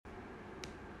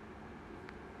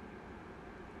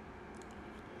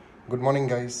Good morning,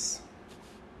 guys.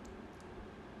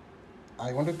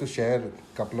 I wanted to share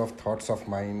a couple of thoughts of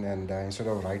mine, and instead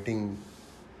of writing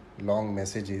long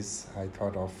messages, I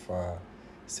thought of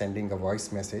sending a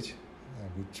voice message,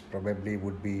 which probably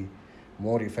would be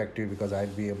more effective because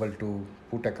I'd be able to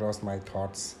put across my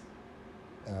thoughts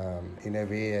in a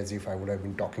way as if I would have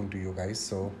been talking to you guys.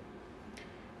 So,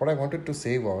 what I wanted to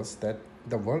say was that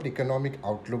the World Economic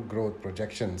Outlook growth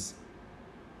projections,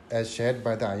 as shared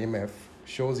by the IMF,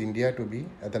 shows India to be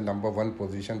at the number one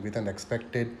position with an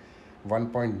expected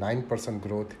 1.9%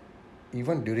 growth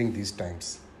even during these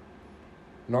times.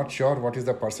 Not sure what is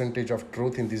the percentage of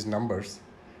truth in these numbers,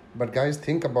 but guys,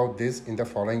 think about this in the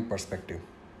following perspective.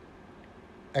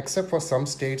 Except for some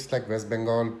states like West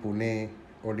Bengal, Pune,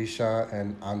 Odisha,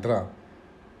 and Andhra,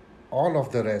 all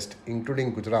of the rest,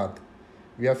 including Gujarat,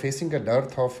 we are facing a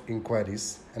dearth of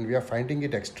inquiries and we are finding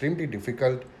it extremely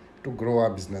difficult to grow our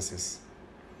businesses.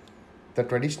 The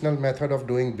traditional method of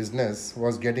doing business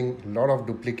was getting a lot of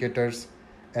duplicators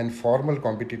and formal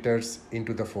competitors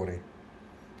into the foray.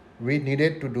 We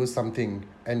needed to do something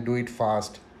and do it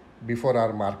fast before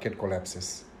our market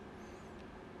collapses.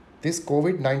 This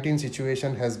COVID 19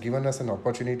 situation has given us an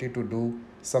opportunity to do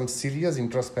some serious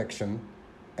introspection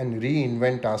and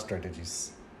reinvent our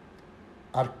strategies.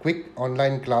 Our quick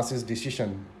online classes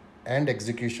decision and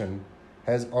execution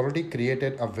has already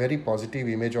created a very positive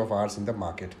image of ours in the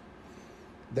market.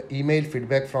 The email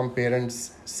feedback from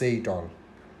parents say it all.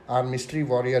 Our mystery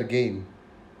warrior game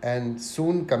and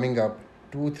soon coming up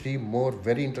 2 3 more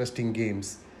very interesting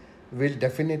games will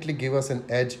definitely give us an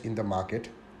edge in the market.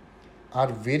 Our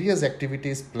various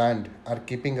activities planned are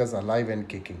keeping us alive and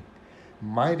kicking.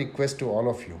 My request to all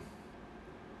of you,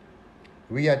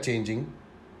 we are changing.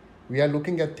 We are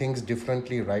looking at things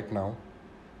differently right now.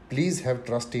 Please have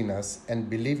trust in us and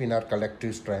believe in our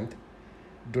collective strength.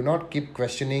 Do not keep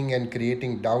questioning and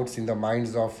creating doubts in the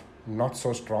minds of not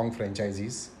so strong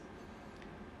franchisees.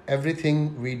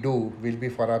 Everything we do will be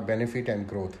for our benefit and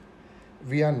growth.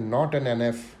 We are not an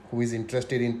NF who is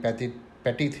interested in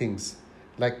petty things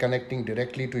like connecting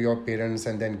directly to your parents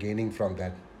and then gaining from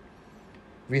that.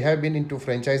 We have been into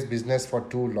franchise business for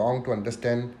too long to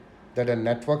understand that a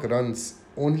network runs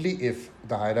only if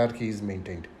the hierarchy is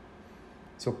maintained.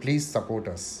 So please support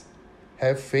us.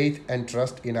 Have faith and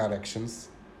trust in our actions.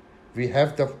 We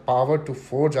have the power to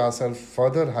forge ourselves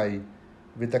further high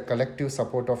with the collective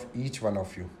support of each one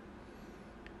of you.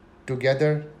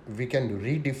 Together, we can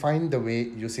redefine the way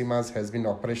Yusimas has been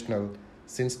operational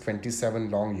since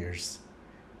 27 long years.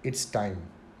 It's time.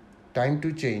 Time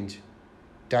to change.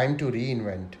 Time to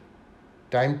reinvent.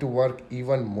 Time to work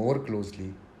even more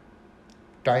closely.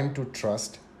 Time to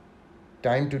trust.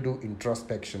 Time to do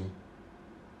introspection.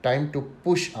 Time to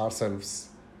push ourselves.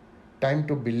 Time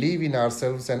to believe in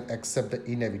ourselves and accept the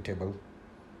inevitable.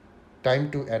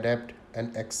 Time to adapt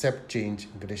and accept change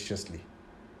graciously.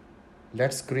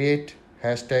 Let's create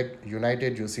hashtag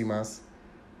United Yusimas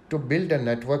to build a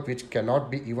network which cannot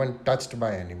be even touched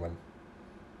by anyone.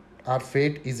 Our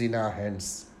fate is in our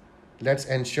hands. Let's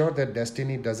ensure that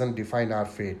destiny doesn't define our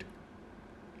fate.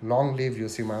 Long live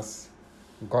Yusimas.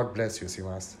 God bless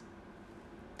Yusimas.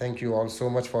 Thank you all so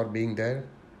much for being there.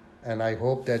 And I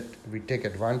hope that we take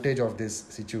advantage of this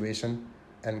situation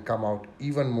and come out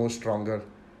even more stronger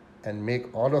and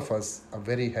make all of us a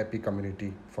very happy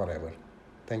community forever.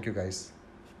 Thank you, guys.